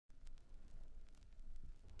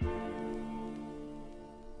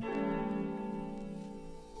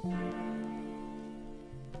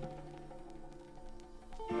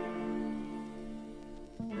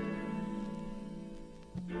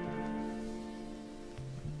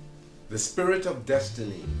The spirit of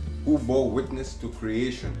destiny, who bore witness to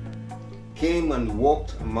creation, came and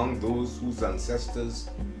walked among those whose ancestors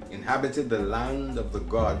inhabited the land of the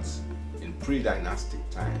gods in pre-dynastic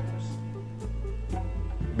times.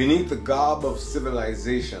 Beneath the garb of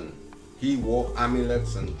civilization, he wore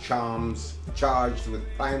amulets and charms charged with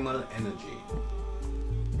primal energy.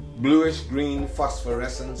 Bluish-green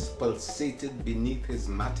phosphorescence pulsated beneath his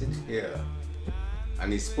matted hair,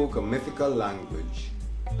 and he spoke a mythical language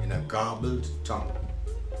in a garbled tongue.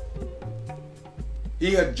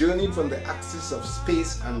 He had journeyed from the axis of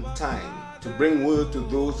space and time to bring word to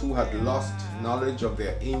those who had lost knowledge of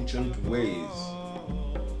their ancient ways,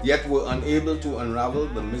 yet were unable to unravel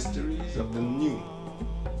the mysteries of the new.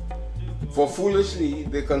 For foolishly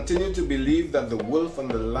they continue to believe that the wolf and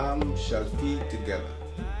the lamb shall feed together.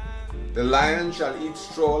 The lion shall eat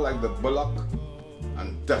straw like the bullock,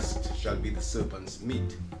 and dust shall be the serpent's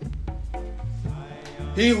meat.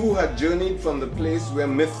 He who had journeyed from the place where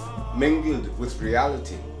myth mingled with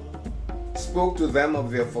reality spoke to them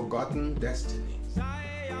of their forgotten destiny.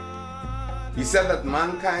 He said that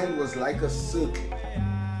mankind was like a circle,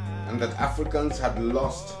 and that Africans had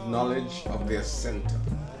lost knowledge of their center,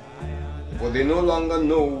 for they no longer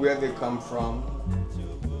know where they come from,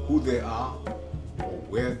 who they are, or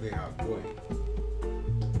where they are going.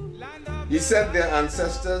 He said their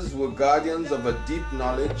ancestors were guardians of a deep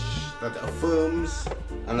knowledge that affirms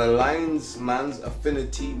and aligns man's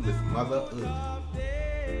affinity with Mother Earth.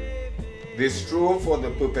 They strove for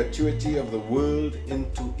the perpetuity of the world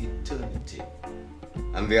into eternity,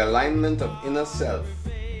 and the alignment of inner self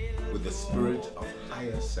with the spirit of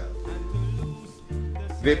higher self.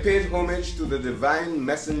 They paid homage to the divine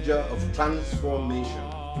messenger of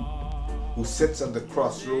transformation, who sits at the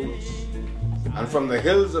crossroads and from the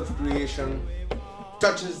hills of creation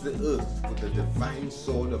touches the earth with the divine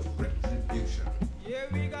sword of retribution.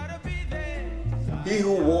 He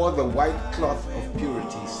who wore the white cloth of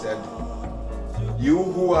purity said, "You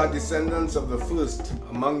who are descendants of the first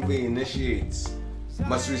among the initiates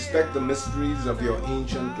must respect the mysteries of your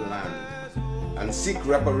ancient land and seek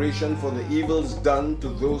reparation for the evils done to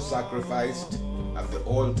those sacrificed at the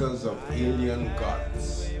altars of alien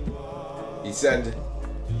gods." He said,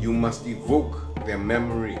 "You must evoke their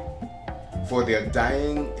memory, for their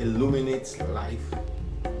dying illuminates life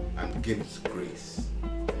and gives grace."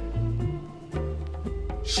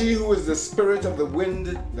 She who is the spirit of the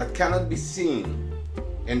wind that cannot be seen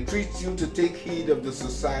entreats you to take heed of the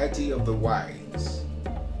society of the wise,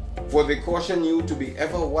 for they caution you to be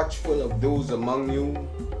ever watchful of those among you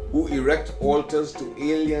who erect altars to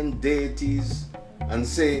alien deities and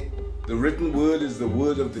say, "The written word is the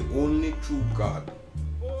word of the only true God,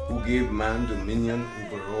 who gave man dominion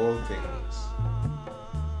over all things."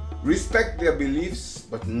 Respect their beliefs,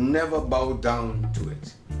 but never bow down to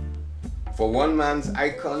it. For one man's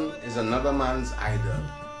icon is another man's idol,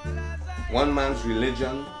 one man's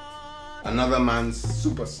religion, another man's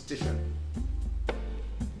superstition.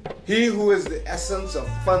 He who is the essence of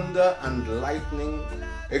thunder and lightning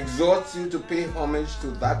exhorts you to pay homage to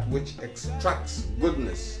that which extracts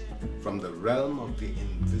goodness from the realm of the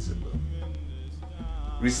invisible.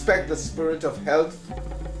 Respect the spirit of health,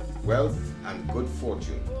 wealth, and good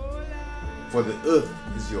fortune, for the earth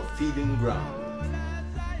is your feeding ground.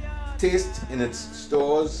 Taste in its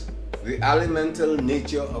stores the elemental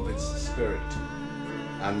nature of its spirit,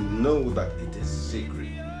 and know that it is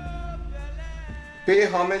sacred. Pay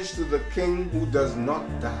homage to the king who does not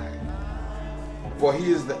die, for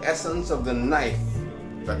he is the essence of the knife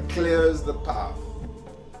that clears the path.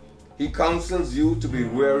 He counsels you to be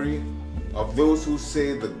wary of those who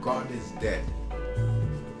say the God is dead,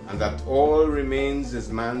 and that all remains is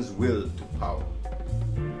man's will to power.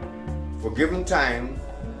 For given time,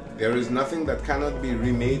 there is nothing that cannot be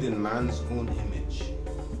remade in man's own image.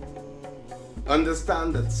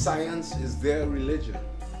 Understand that science is their religion,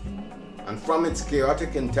 and from its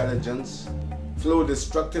chaotic intelligence flow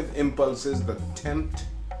destructive impulses that tempt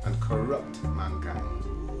and corrupt mankind.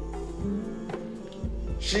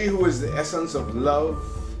 She who is the essence of love,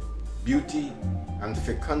 beauty, and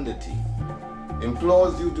fecundity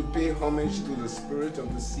implores you to pay homage to the spirit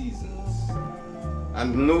of the seasons,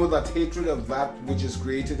 and know that hatred of that which is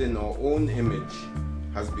created in our own image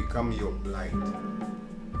has become your blight.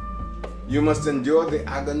 You must endure the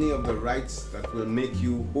agony of the rites that will make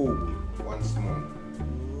you whole once more.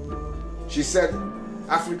 She said,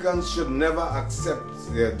 Africans should never accept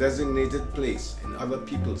their designated place in other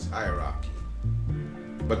people's hierarchy,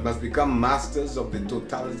 but must become masters of the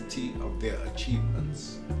totality of their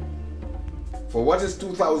achievements. For what is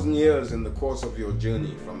 2,000 years in the course of your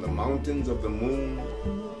journey from the mountains of the moon,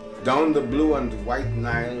 down the blue and white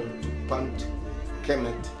Nile to Punt,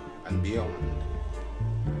 Kemet, and beyond.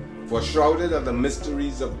 For shrouded are the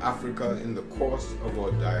mysteries of Africa in the course of our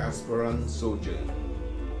diasporan sojourn.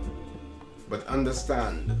 But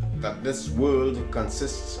understand that this world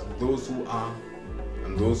consists of those who are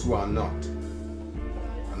and those who are not,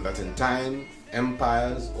 and that in time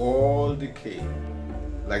empires all decay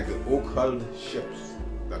like the oak-hulled ships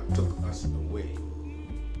that took us away.